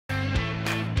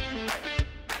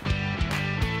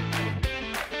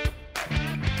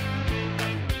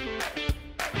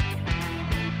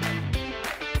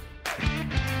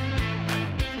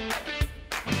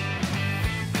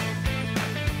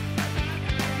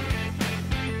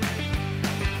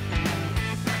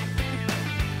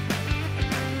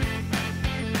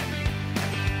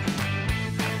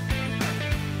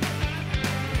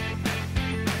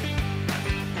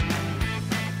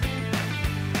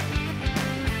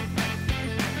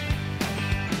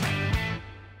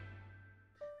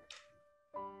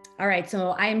All right,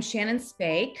 so I am Shannon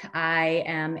Spake. I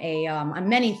am I'm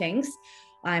many things.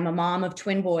 I'm a mom of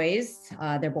twin boys.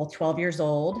 They're both 12 years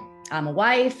old. I'm a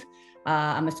wife.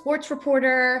 I'm a sports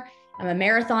reporter. I'm a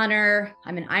marathoner.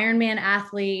 I'm an Ironman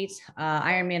athlete,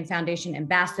 Ironman Foundation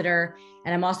ambassador.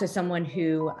 And I'm also someone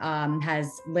who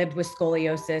has lived with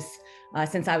scoliosis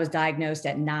since I was diagnosed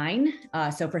at 9.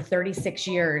 So for 36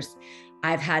 years,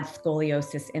 I've had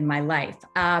scoliosis in my life.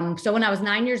 So when I was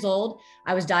 9 years old,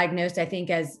 I was diagnosed, I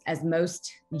think as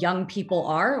most young people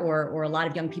are, or a lot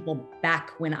of young people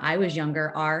back when I was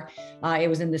younger are, it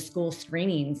was in the school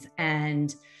screenings.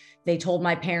 And they told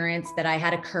my parents that I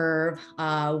had a curve.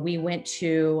 We went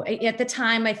to, at the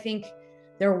time, I think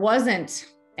there wasn't,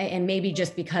 and maybe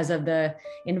just because of the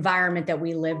environment that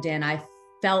we lived in, I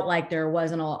felt like there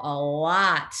wasn't a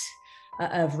lot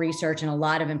of research and a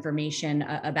lot of information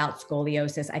about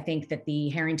scoliosis. I think that the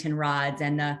Harrington rods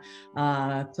and the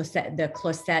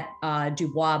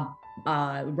Closet-Dubois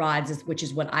rods, which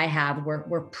is what I have,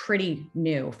 were pretty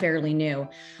new, fairly new.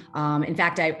 In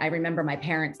fact, I remember my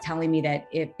parents telling me that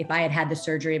if I had had the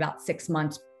surgery about 6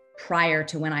 months prior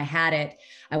to when I had it,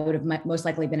 I would have most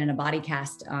likely been in a body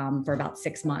cast for about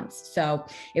 6 months. So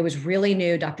it was really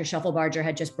new. Dr. Schuffelbarger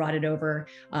had just brought it over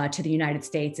to the United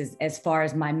States as far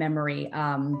as my memory,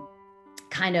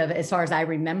 kind of as far as I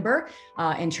remember,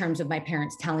 in terms of my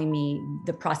parents telling me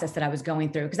the process that I was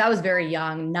going through, because I was very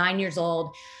young, 9 years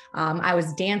old. I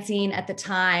was dancing at the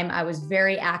time. I was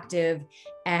very active.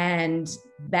 And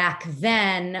back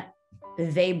then,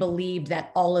 they believed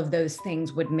that all of those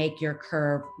things would make your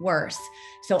curve worse.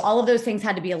 So all of those things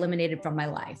had to be eliminated from my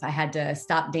life. I had to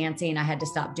stop dancing. I had to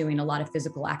stop doing a lot of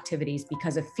physical activities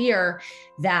because of fear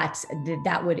that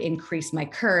that would increase my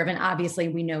curve. And obviously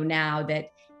we know now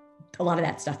that a lot of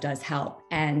that stuff does help.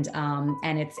 And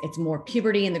it's more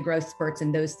puberty and the growth spurts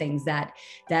and those things that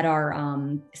are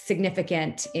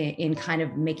significant in kind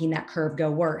of making that curve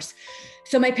go worse.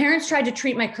 So my parents tried to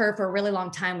treat my curve for a really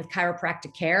long time with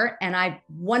chiropractic care. And I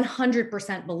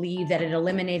 100% believe that it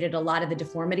eliminated a lot of the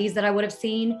deformities that I would have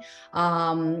seen,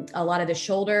 a lot of the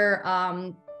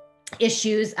shoulder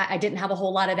issues. I didn't have a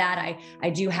whole lot of that. I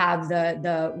do have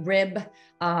the rib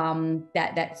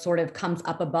that sort of comes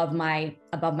up above my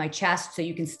chest, so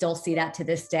you can still see that to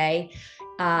this day.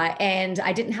 And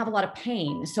I didn't have a lot of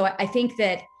pain. So I think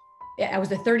that I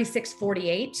was a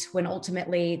 36-48 when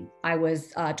ultimately I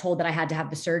was told that I had to have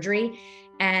the surgery.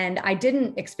 And I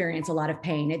didn't experience a lot of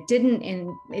pain. It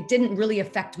didn't really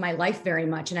affect my life very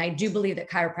much. And I do believe that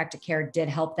chiropractic care did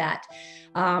help that.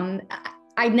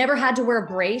 I never had to wear a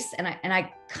brace, and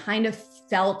I kind of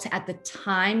felt at the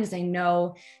time, because I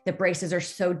know that braces are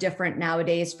so different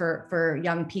nowadays for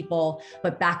young people,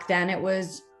 but back then it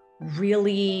was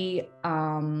really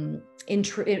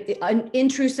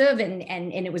intrusive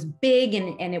and it was big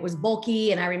and it was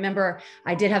bulky. And I remember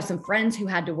I did have some friends who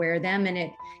had to wear them, and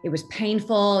it was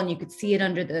painful, and you could see it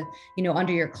under the,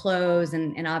 under your clothes.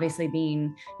 And obviously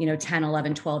being, 10,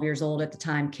 11, 12 years old at the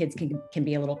time, kids can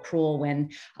be a little cruel when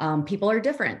people are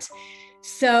different.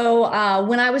 So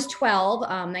when I was 12,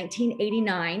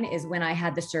 1989 is when I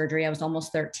had the surgery. I was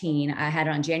almost 13. I had it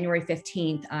on January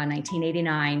 15th,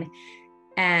 1989.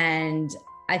 And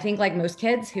I think like most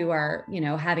kids who are,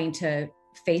 having to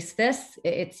face this,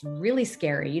 it's really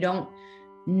scary. You don't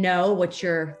know what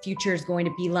your future is going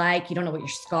to be like. You don't know what your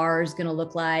scar is going to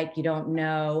look like. You don't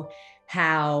know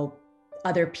how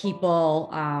other people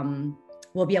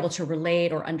will be able to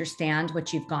relate or understand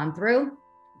what you've gone through.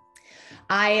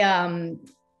 And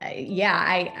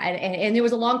it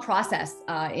was a long process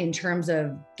in terms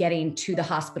of getting to the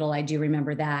hospital. I do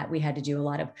remember that we had to do a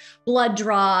lot of blood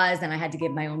draws, and I had to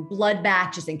give my own blood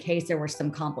back just in case there were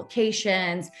some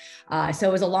complications. So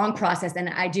it was a long process. And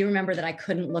I do remember that I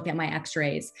couldn't look at my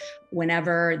x-rays.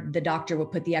 Whenever the doctor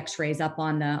would put the x-rays up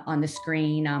on the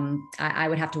screen, I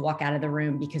would have to walk out of the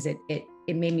room because it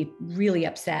made me really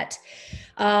upset.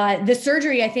 The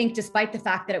surgery, I think, despite the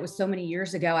fact that it was so many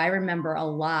years ago, I remember a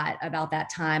lot about that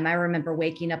time. I remember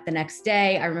waking up the next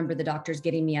day. I remember the doctors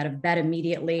getting me out of bed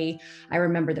immediately. I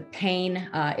remember the pain.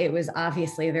 It was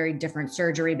obviously a very different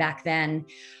surgery back then.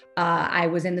 I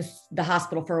was in the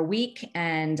hospital for a week,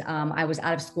 and I was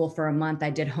out of school for a month. I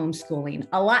did homeschooling,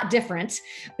 a lot different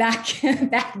back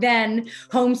then,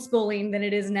 homeschooling than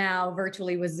it is now,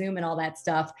 virtually with Zoom and all that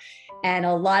stuff. And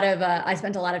I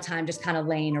spent a lot of time just kind of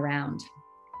laying around.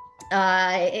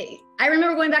 I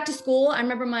remember going back to school. I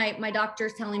remember my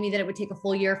doctors telling me that it would take a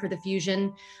full year for the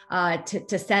fusion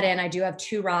to set in. I do have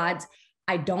 2 rods.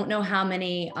 I don't know how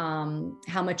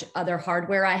much other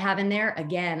hardware I have in there.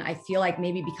 Again, I feel like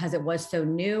maybe because it was so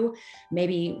new,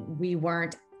 maybe we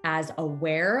weren't as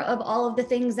aware of all of the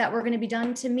things that were going to be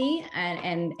done to me.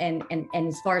 And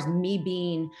as far as me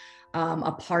being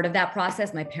a part of that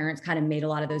process, my parents kind of made a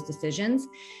lot of those decisions.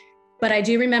 But I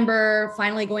do remember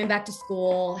finally going back to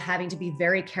school, having to be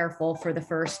very careful for the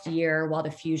first year while the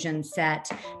fusion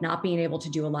set, not being able to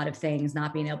do a lot of things,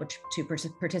 not being able to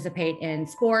participate in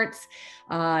sports.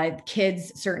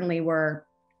 Kids certainly were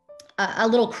a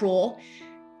little cruel.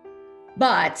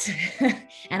 But,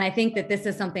 and I think that this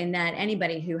is something that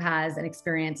anybody who has an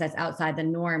experience that's outside the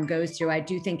norm goes through. I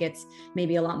do think it's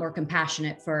maybe a lot more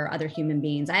compassionate for other human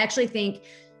beings. I actually think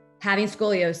having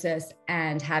scoliosis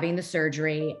and having the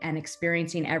surgery and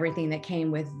experiencing everything that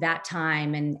came with that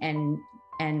time and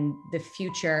the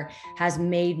future has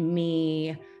made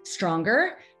me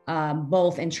stronger,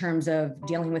 both in terms of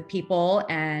dealing with people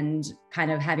and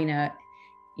kind of having a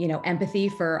empathy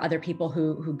for other people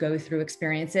who go through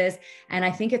experiences. And I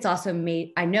think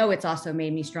I know it's also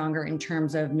made me stronger in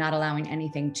terms of not allowing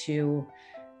anything to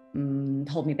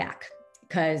hold me back.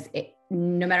 Because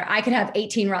no matter, I could have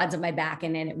 18 rods on my back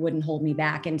and then it wouldn't hold me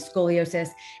back. And scoliosis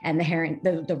and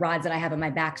the rods that I have on my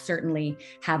back certainly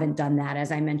haven't done that.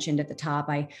 As I mentioned at the top,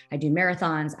 I do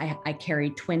marathons. I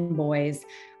carry twin boys.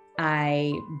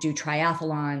 I do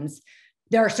triathlons.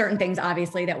 There are certain things,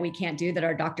 obviously, that we can't do that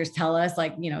our doctors tell us,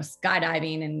 like,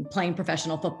 skydiving and playing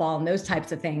professional football and those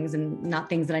types of things, and not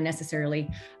things that I necessarily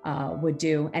would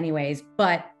do anyways.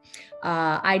 But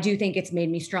I do think it's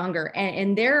made me stronger.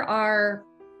 And there are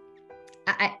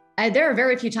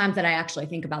very few times that I actually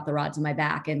think about the rods in my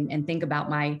back and think about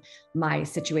my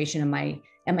situation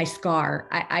and my scar.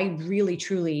 I really,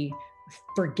 truly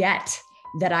forget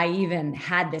that I even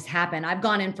had this happen. I've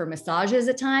gone in for massages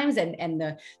at times, and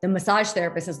the massage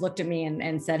therapist has looked at me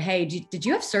and said, "Hey, did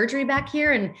you have surgery back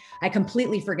here?" And I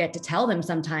completely forget to tell them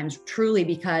sometimes, truly,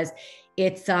 because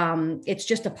it's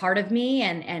just a part of me.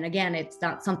 And again, it's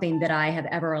not something that I have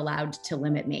ever allowed to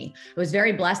limit me. I was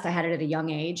very blessed. I had it at a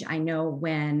young age. I know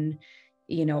when,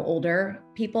 older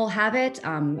people have it,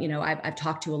 I've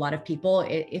talked to a lot of people.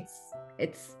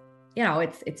 It's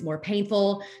more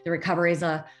painful. The recovery is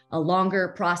a longer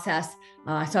process.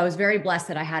 So I was very blessed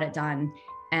that I had it done,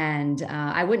 and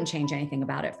I wouldn't change anything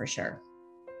about it for sure.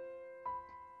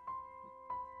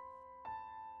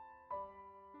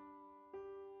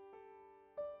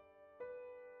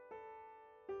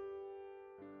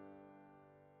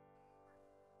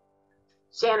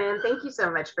 Shannon, thank you so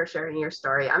much for sharing your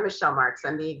story. I'm Michelle Marks.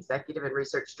 I'm the Executive and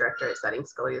Research Director at Setting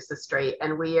Scoliosis Straight,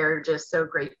 and we are just so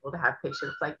grateful to have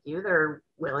patients like you that are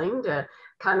willing to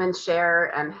come and share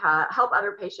and help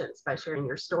other patients by sharing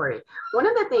your story. One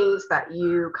of the things that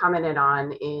you commented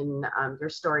on in your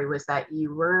story was that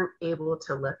you weren't able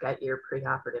to look at your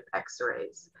preoperative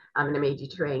x-rays, and it made you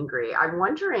too angry. I'm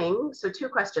wondering, so 2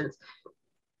 questions.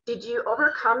 Did you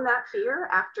overcome that fear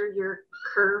after your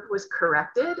curve was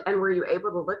corrected? And were you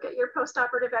able to look at your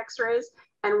postoperative x-rays?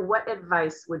 And what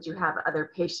advice would you have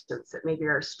other patients that maybe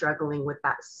are struggling with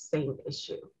that same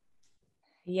issue?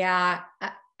 Yeah,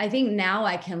 I think now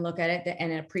I can look at it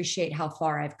and appreciate how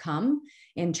far I've come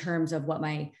in terms of what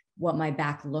my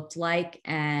back looked like.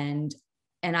 And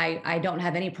I don't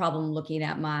have any problem looking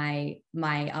at my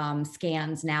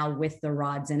scans now with the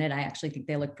rods in it. I actually think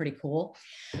they look pretty cool.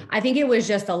 I think it was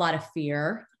just a lot of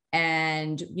fear.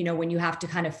 And, when you have to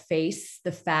kind of face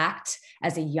the fact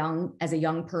as a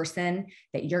young person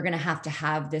that you're going to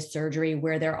have this surgery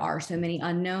where there are so many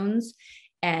unknowns,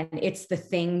 and it's the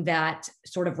thing that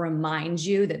sort of reminds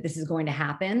you that this is going to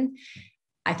happen.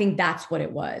 I think that's what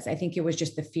it was. I think it was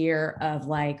just the fear of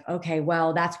like, okay,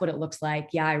 well, that's what it looks like.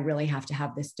 Yeah, I really have to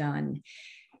have this done.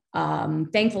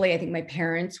 Thankfully, I think my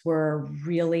parents were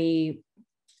really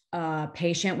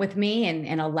patient with me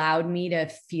and allowed me to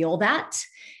feel that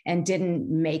and didn't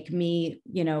make me,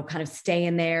 kind of stay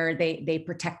in there. They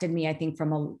protected me, I think,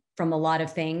 from a lot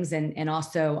of things, and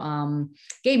also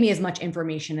gave me as much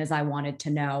information as I wanted to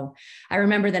know. I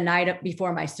remember the night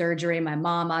before my surgery, my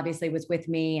mom obviously was with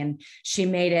me, and she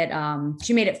made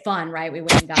it fun, right? We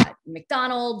went and got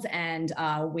McDonald's, and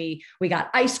we got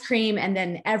ice cream, and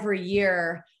then every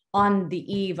year on the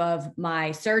eve of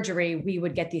my surgery, we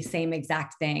would get the same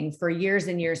exact thing for years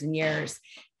and years and years.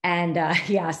 And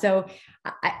so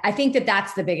I think that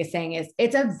that's the biggest thing. Is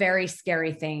it's a very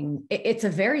scary thing. It's a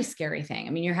very scary thing.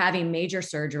 I mean, you're having major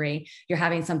surgery. You're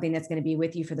having something that's going to be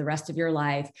with you for the rest of your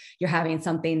life. You're having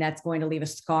something that's going to leave a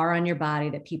scar on your body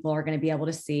that people are going to be able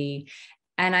to see.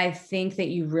 And I think that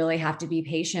you really have to be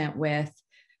patient with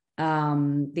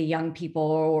the young people,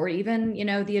 or even,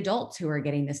 the adults who are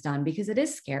getting this done, because it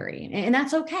is scary, and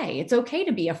that's okay. It's okay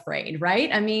to be afraid, right?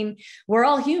 I mean, we're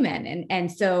all human.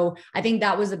 And so I think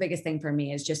that was the biggest thing for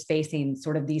me, is just facing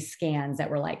sort of these scans that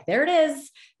were like, there it is,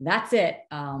 that's it.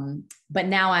 But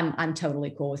now I'm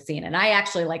totally cool with seeing it. And I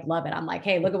actually love it. I'm like,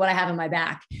 hey, look at what I have in my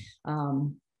back.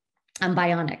 I'm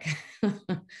bionic.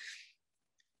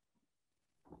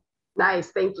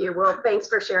 Nice, thank you. Well, thanks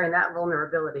for sharing that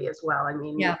vulnerability as well. I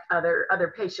mean, Yeah.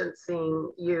 other patients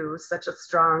seeing you, such a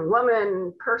strong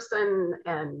woman, person,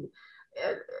 and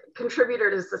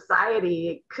contributor to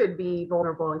society, could be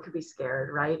vulnerable and could be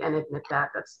scared, right? And admit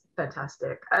that. That's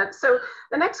fantastic. So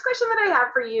the next question that I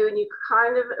have for you, and you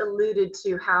kind of alluded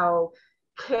to how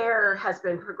care has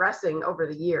been progressing over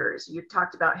the years. You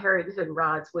talked about Harrington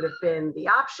rods would have been the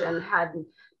option had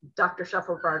Dr.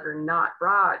 Shufflebarger not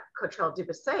brought Cottrell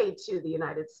Dubussé to the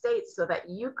United States, so that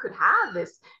you could have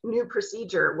this new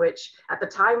procedure, which at the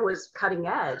time was cutting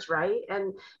edge, right?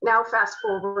 And now fast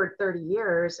forward 30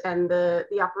 years, and the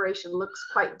operation looks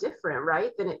quite different,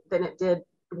 right, than it did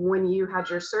when you had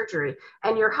your surgery.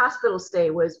 And your hospital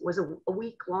stay was a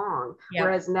week long, Yep.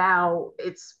 whereas now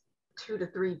it's 2 to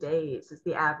 3 days is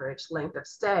the average length of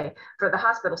stay for the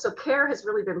hospital. So care has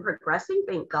really been progressing,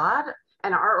 thank God.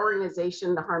 And our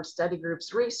organization, the Harm Study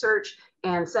Group's research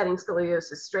and Setting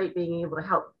Scoliosis Straight, being able to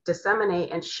help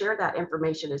disseminate and share that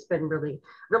information has been really,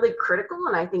 really critical.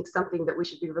 And I think something that we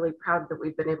should be really proud that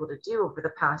we've been able to do over the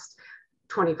past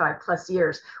 25 plus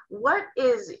years. What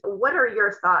are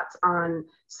your thoughts on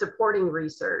supporting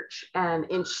research and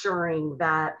ensuring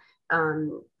that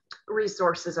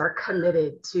resources are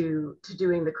committed to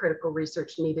doing the critical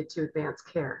research needed to advance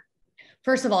care?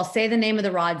 First of all, say the name of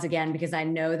the rods again, because I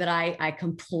know that I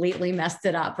completely messed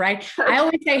it up, right? I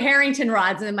always say Harrington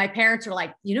rods, and then my parents are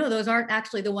like, those aren't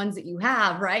actually the ones that you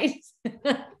have, right?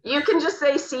 You can just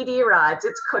say CD rods.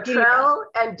 It's Cottrell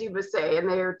and Dubussé, and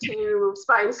they are two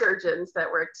spine surgeons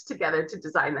that worked together to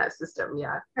design that system.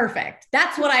 Yeah. Perfect.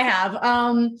 That's what I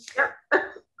have. Yep.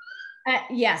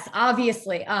 Yes,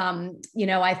 obviously.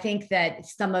 I think that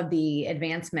some of the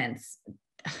advancements,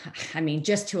 I mean,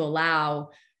 just to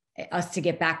allow us to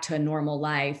get back to a normal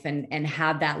life and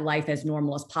have that life as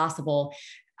normal as possible.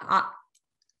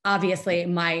 Obviously,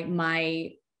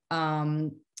 my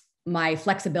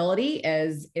flexibility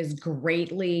is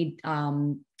greatly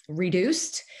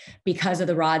reduced because of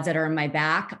the rods that are in my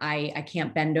back. I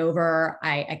can't bend over.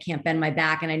 I can't bend my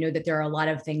back. And I know that there are a lot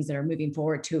of things that are moving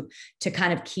forward to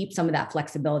kind of keep some of that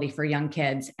flexibility for young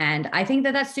kids. And I think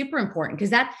that that's super important,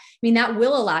 because that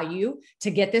will allow you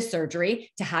to get this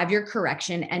surgery, to have your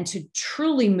correction, and to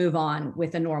truly move on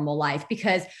with a normal life.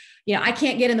 Because I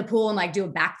can't get in the pool and do a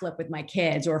backflip with my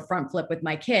kids or a front flip with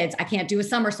my kids. I can't do a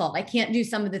somersault. I can't do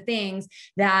some of the things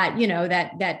that,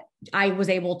 that I was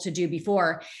able to do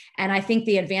before. And I think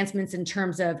the advancements in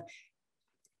terms of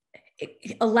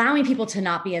allowing people to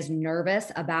not be as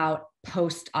nervous about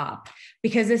post-op,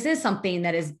 because this is something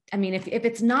that is, if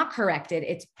it's not corrected,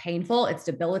 it's painful, it's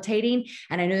debilitating.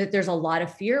 And I know that there's a lot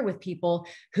of fear with people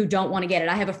who don't want to get it.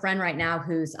 I have a friend right now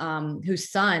whose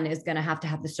son is going to have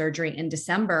the surgery in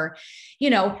December.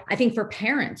 I think for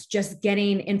parents, just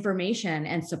getting information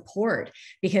and support,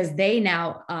 because they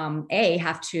now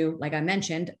have to, like I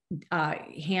mentioned,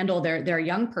 handle their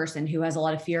young person who has a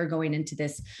lot of fear going into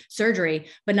this surgery.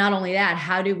 But not only that,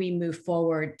 how do we move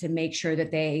forward to make sure that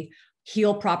they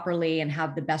heal properly and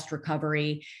have the best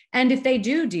recovery? And if they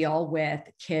do deal with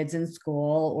kids in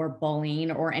school or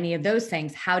bullying or any of those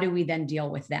things, how do we then deal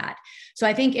with that? So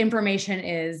I think information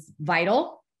is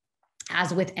vital,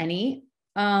 as with anything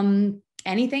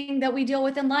that we deal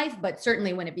with in life, but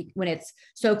certainly when it's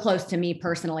so close to me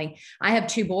personally. I have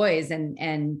 2 boys, and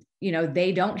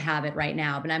they don't have it right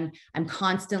now, but I'm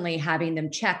constantly having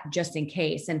them check just in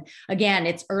case. And again,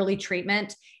 it's early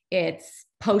treatment, it's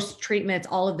post-treatment, it's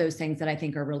all of those things that I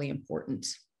think are really important.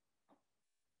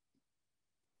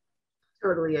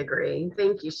 Totally agree.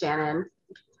 Thank you, Shannon.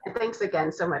 And thanks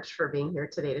again so much for being here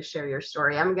today to share your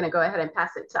story. I'm going to go ahead and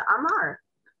pass it to Amar.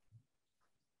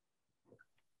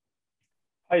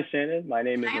 Hi, Shannon. My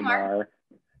name is Hi, Amar.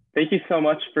 Thank you so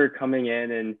much for coming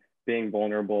in and being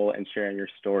vulnerable and sharing your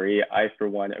story. I, for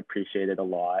one, appreciate it a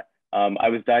lot. I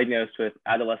was diagnosed with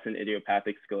adolescent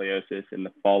idiopathic scoliosis in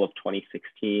the fall of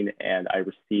 2016, and I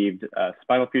received a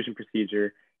spinal fusion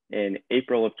procedure in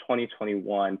April of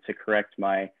 2021 to correct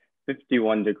my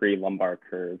 51-degree lumbar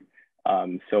curve.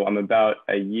 So I'm about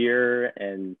a year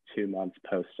and 2 months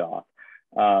post-op.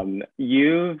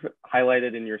 You've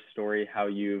highlighted in your story how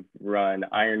you've run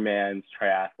Ironmans,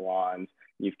 triathlons,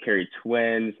 you've carried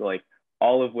twins,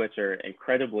 all of which are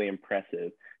incredibly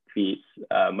impressive. feats.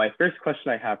 My first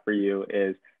question I have for you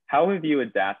is, how have you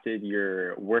adapted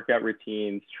your workout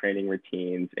routines, training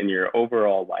routines, and your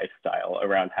overall lifestyle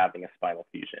around having a spinal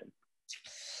fusion?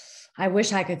 I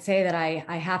wish I could say that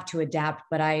I have to adapt,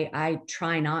 but I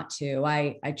try not to.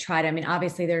 I try to, I mean,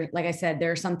 obviously there, like I said,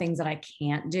 there are some things that I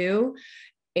can't do.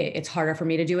 It's harder for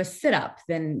me to do a sit-up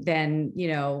than, you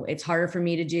know, it's harder for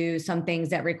me to do some things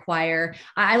that require,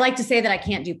 I like to say that I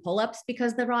can't do pull-ups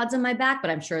because the rod's in my back,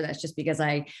 but I'm sure that's just because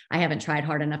I haven't tried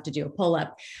hard enough to do a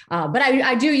pull-up. But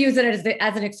I do use it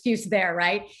as an excuse there.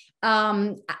 Right.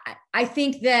 I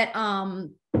think that,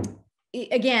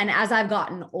 again, as I've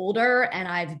gotten older and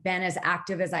I've been as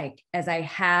active as I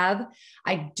have,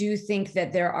 I do think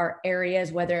that there are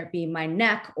areas, whether it be my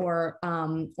neck or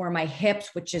my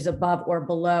hips, which is above or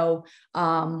below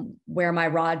where my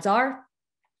rods are.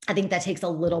 I think that takes a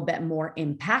little bit more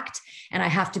impact, and I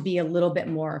have to be a little bit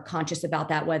more conscious about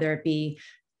that, whether it be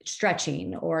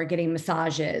stretching or getting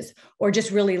massages or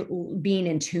just really being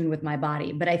in tune with my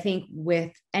body. But I think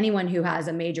with anyone who has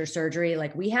a major surgery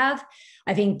like we have,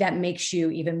 I think that makes you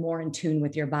even more in tune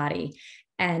with your body.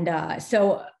 And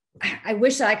so I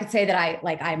wish that I could say that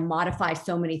I modify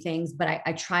so many things, but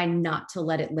I try not to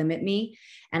let it limit me,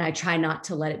 and I try not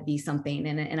to let it be something.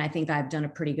 And I think I've done a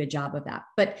pretty good job of that.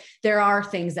 But there are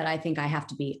things that I think I have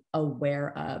to be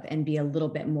aware of and be a little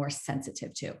bit more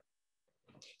sensitive to.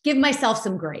 Give myself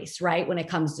some grace, right, when it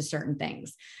comes to certain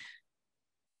things.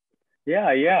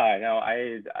 Yeah, no,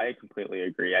 I completely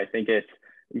agree. I think it's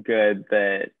good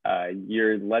that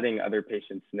you're letting other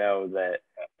patients know that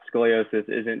scoliosis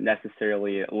isn't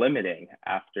necessarily limiting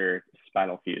after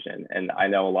spinal fusion. And I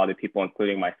know a lot of people,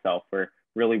 including myself, were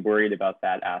really worried about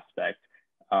that aspect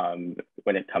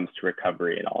when it comes to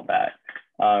recovery and all that.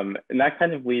 And that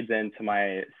kind of leads into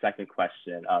my second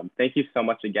question. Thank you so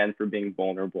much again for being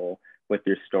vulnerable with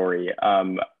your story.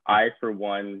 I, for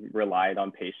one, relied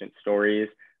on patient stories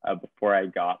before I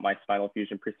got my spinal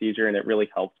fusion procedure, and it really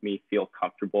helped me feel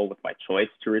comfortable with my choice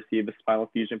to receive a spinal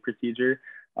fusion procedure.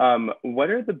 What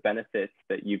are the benefits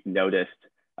that you've noticed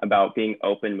about being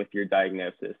open with your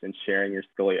diagnosis and sharing your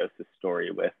scoliosis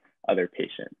story with other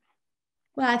patients?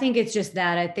 Well, I think it's just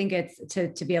that. I think it's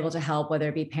to be able to help, whether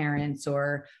it be parents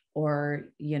or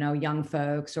you know, young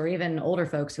folks or even older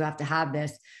folks who have to have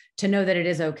this, to know that it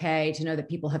is okay, to know that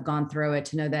people have gone through it,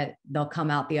 to know that they'll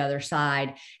come out the other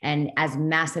side. And as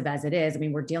massive as it is, I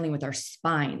mean, we're dealing with our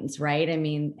spines, right? I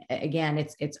mean, again,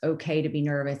 it's okay to be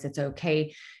nervous. It's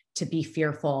okay to be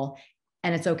fearful.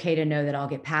 And it's okay to know that I'll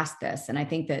get past this. And I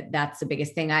think that that's the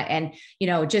biggest thing. And, you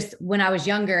know, just when I was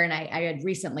younger and I had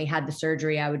recently had the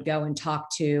surgery, I would go and talk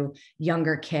to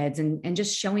younger kids and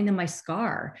just showing them my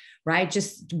scar, right?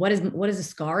 Just what is a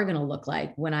scar going to look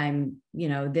like when I'm, you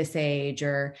know, this age?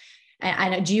 Or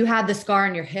do you have the scar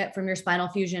on your hip from your spinal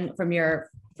fusion, from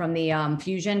the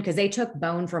fusion? Because they took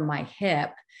bone from my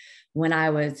hip when I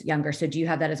was younger. So do you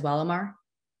have that as well, Amar?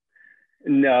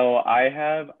 No,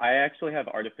 I actually have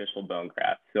artificial bone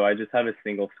graft. So I just have a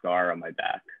single scar on my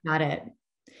back. Got it.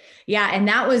 Yeah. And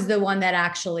that was the one that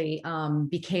actually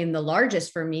became the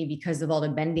largest for me because of all the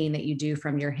bending that you do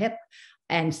from your hip.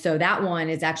 And so that one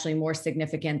is actually more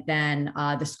significant than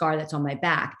the scar that's on my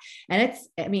back. And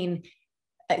I mean,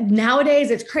 nowadays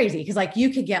it's crazy because like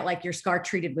you could get like your scar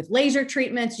treated with laser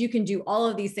treatments. You can do all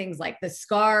of these things like the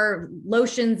scar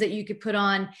lotions that you could put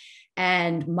on.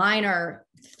 And mine are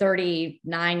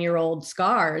 39-year-old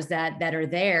scars that are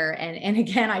there. And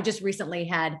again, I just recently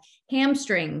had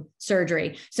hamstring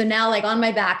surgery. So now like on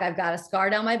my back, I've got a scar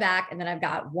down my back, and then I've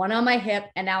got one on my hip.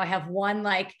 And now I have one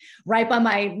like right by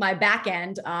my back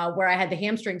end where I had the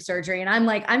hamstring surgery. And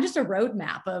I'm just a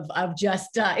roadmap of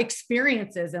just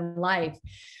experiences in life.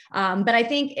 But I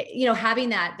think, you know, having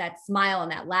that smile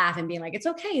and that laugh and being like, it's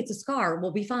okay, it's a scar,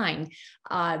 we'll be fine.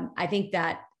 I think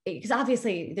that, because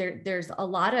obviously there's a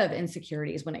lot of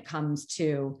insecurities when it comes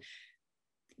to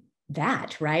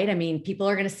that, right? I mean, people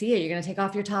are going to see it. You're going to take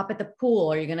off your top at the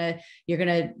pool, or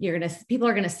people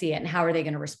are going to see it. And how are they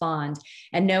going to respond?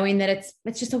 And knowing that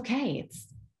it's just okay.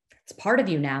 It's part of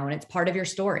you now, and it's part of your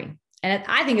story. And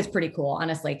I think it's pretty cool,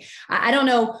 honestly. I don't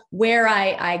know where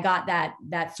I got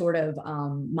that sort of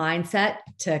mindset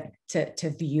to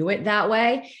view it that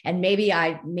way. And maybe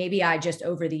I just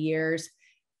over the years,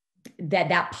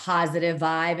 that positive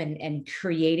vibe and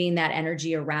creating that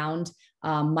energy around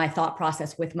my thought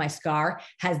process with my scar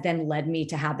has then led me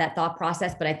to have that thought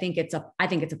process. But I think it's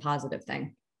a positive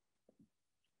thing.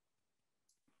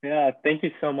 Yeah, thank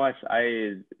you so much.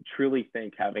 I truly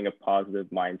think having a positive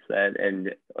mindset,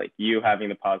 and like you having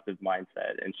the positive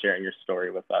mindset and sharing your story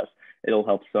with us, it'll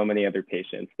help so many other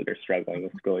patients that are struggling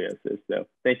with scoliosis. So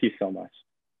thank you so much.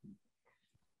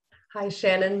 Hi,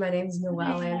 Shannon. My name is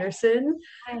Noelle Anderson.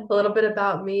 Hi. A little bit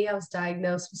about me. I was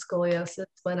diagnosed with scoliosis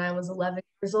when I was 11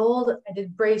 years old. I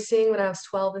did bracing when I was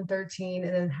 12 and 13,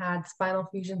 and then had spinal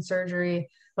fusion surgery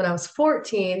when I was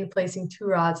 14, placing 2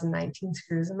 rods and 19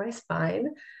 screws in my spine.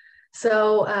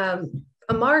 So,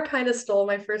 Amar kind of stole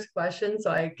my first question, so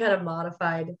I kind of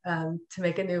modified to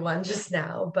make a new one just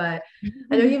now. But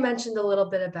I know you mentioned a little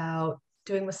bit about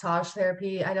doing massage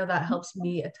therapy. I know that helps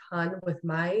me a ton with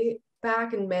my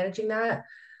back and managing that.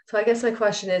 So I guess my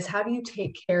question is, how do you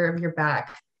take care of your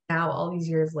back now, all these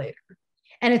years later?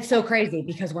 And it's so crazy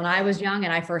because when I was young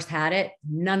and I first had it,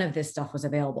 none of this stuff was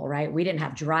available, right? We didn't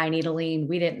have dry needling.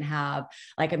 We didn't have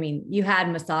like, I mean, you had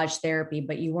massage therapy,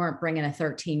 but you weren't bringing a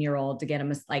 13-year-old to get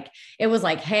like, it was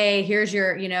like, hey, here's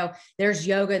your, there's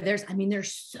yoga. There's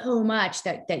so much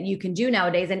that you can do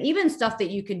nowadays. And even stuff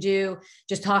that you can do,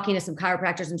 just talking to some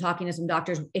chiropractors and talking to some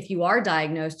doctors, if you are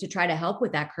diagnosed, to try to help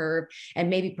with that curve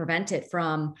and maybe prevent it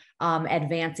from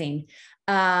advancing.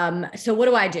 So what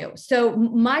do I do? So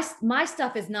my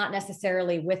stuff is not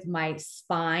necessarily with my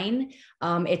spine.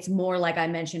 It's more like I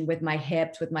mentioned with my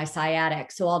hips, with my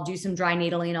sciatic. So I'll do some dry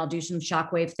needling. I'll do some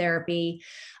shockwave therapy.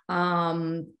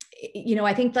 I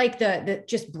think like the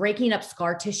just breaking up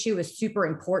scar tissue is super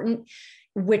important,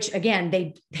 which again,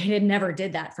 they never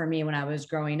did that for me when I was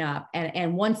growing up.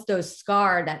 And once that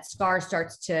scar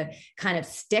starts to kind of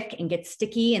stick and get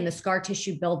sticky and the scar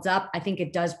tissue builds up, I think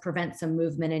it does prevent some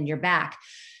movement in your back.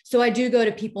 So I do go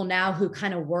to people now who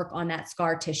kind of work on that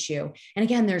scar tissue. And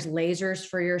again, there's lasers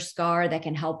for your scar that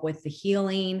can help with the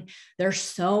healing. There's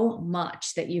so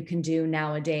much that you can do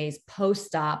nowadays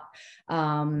post-op.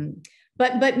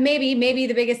 But maybe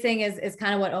the biggest thing is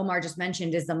kind of what Omar just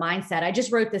mentioned is the mindset. I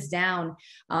just wrote this down.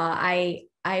 I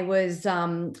was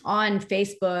on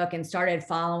Facebook and started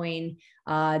following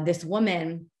this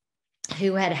woman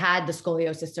who had the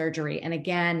scoliosis surgery. And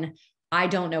again, I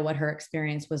don't know what her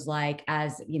experience was like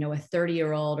as, a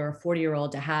 30-year-old or a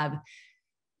 40-year-old to have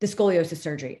the scoliosis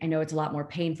surgery. I know it's a lot more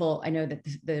painful. I know that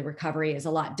the recovery is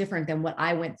a lot different than what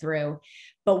I went through.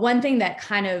 But one thing that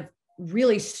kind of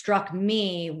really struck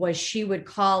me was she would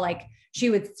call it like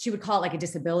a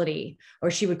disability, or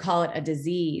she would call it a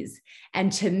disease. And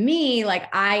to me,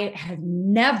 like, I have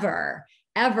never,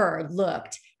 ever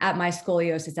looked at my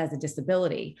scoliosis as a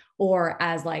disability or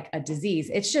as like a disease.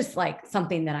 It's just like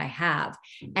something that I have.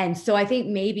 And so I think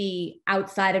maybe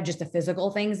outside of just the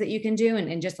physical things that you can do,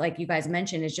 and just like you guys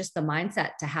mentioned, is just the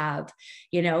mindset to have,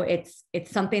 it's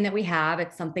something that we have.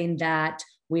 It's something that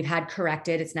we've had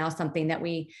corrected. It's now something that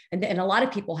and a lot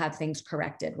of people have things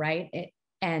corrected, right?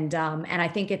 And I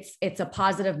think it's a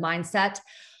positive mindset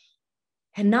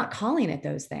and not calling it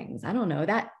those things. I don't know,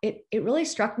 that it really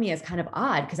struck me as kind of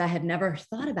odd because I had never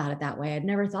thought about it that way. I'd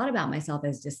never thought about myself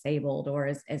as disabled or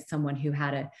as someone who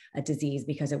had a disease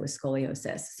because it was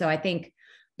scoliosis. So I think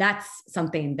that's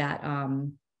something that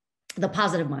the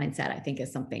positive mindset, I think,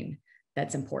 is something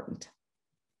that's important.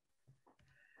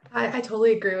 I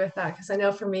totally agree with that because I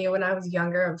know for me, when I was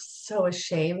younger, I was so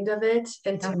ashamed of it.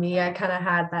 And to me, I kind of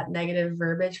had that negative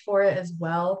verbiage for it as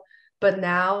well. But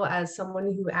now, as someone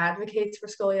who advocates for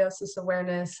scoliosis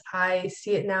awareness, I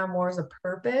see it now more as a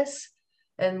purpose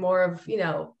and more of,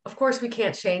 of course, we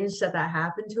can't change that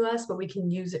happened to us, but we can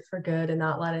use it for good and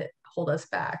not let it hold us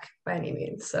back by any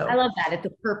means. So I love that. It's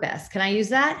a purpose. Can I use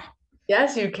that?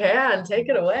 Yes, you can. Take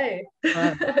it away.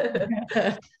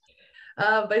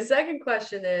 My second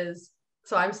question is,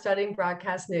 so I'm studying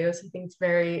broadcast news. I think it's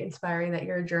very inspiring that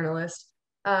you're a journalist.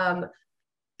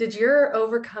 Did your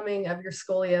overcoming of your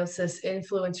scoliosis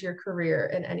influence your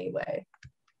career in any way?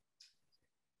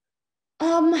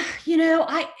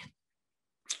 I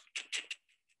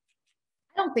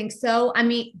don't think so. I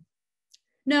mean,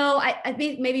 no, I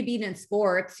think maybe being in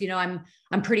sports, I'm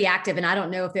pretty active, and I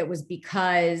don't know if it was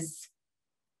because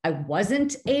I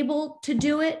wasn't able to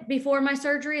do it before my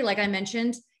surgery. Like I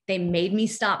mentioned, they made me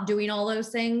stop doing all those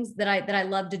things that I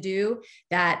love to do.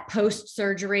 That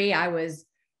post-surgery, I was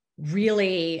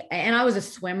and I was a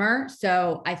swimmer.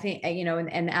 So I think,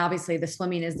 and obviously the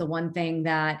swimming is the one thing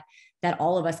that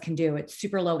all of us can do. It's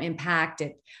super low impact.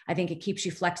 I think it keeps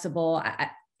you flexible.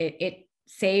 It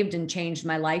saved and changed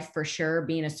my life for sure,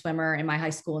 being a swimmer in my high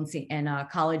school and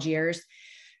college years.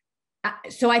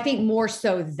 So I think more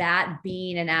so that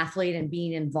being an athlete and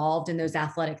being involved in those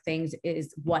athletic things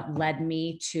is what led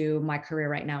me to my career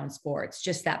right now in sports,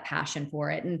 just that passion for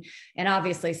it. And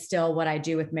obviously still what I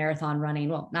do with marathon running,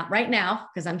 well, not right now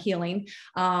because I'm healing,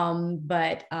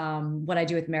 but what I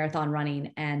do with marathon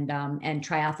running and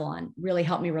triathlon really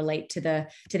helped me relate to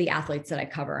the athletes that I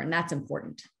cover. And that's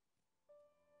important.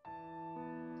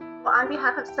 Well, on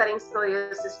behalf of Setting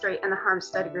Scoliosis Straight and the Harm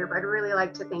Study Group, I'd really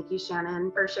like to thank you,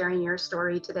 Shannon, for sharing your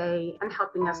story today and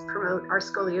helping us promote our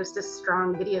Scoliosis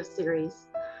Strong video series.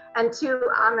 And to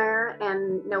Amer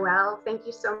and Noel, thank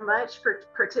you so much for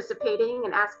participating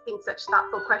and asking such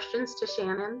thoughtful questions to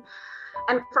Shannon.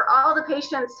 And for all the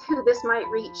patients who this might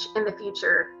reach in the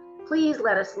future, please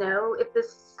let us know if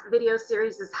this video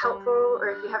series is helpful or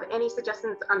if you have any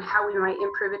suggestions on how we might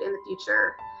improve it in the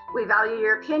future. We value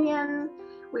your opinion.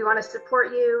 We want to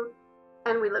support you,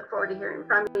 and we look forward to hearing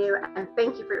from you, and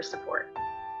thank you for your support.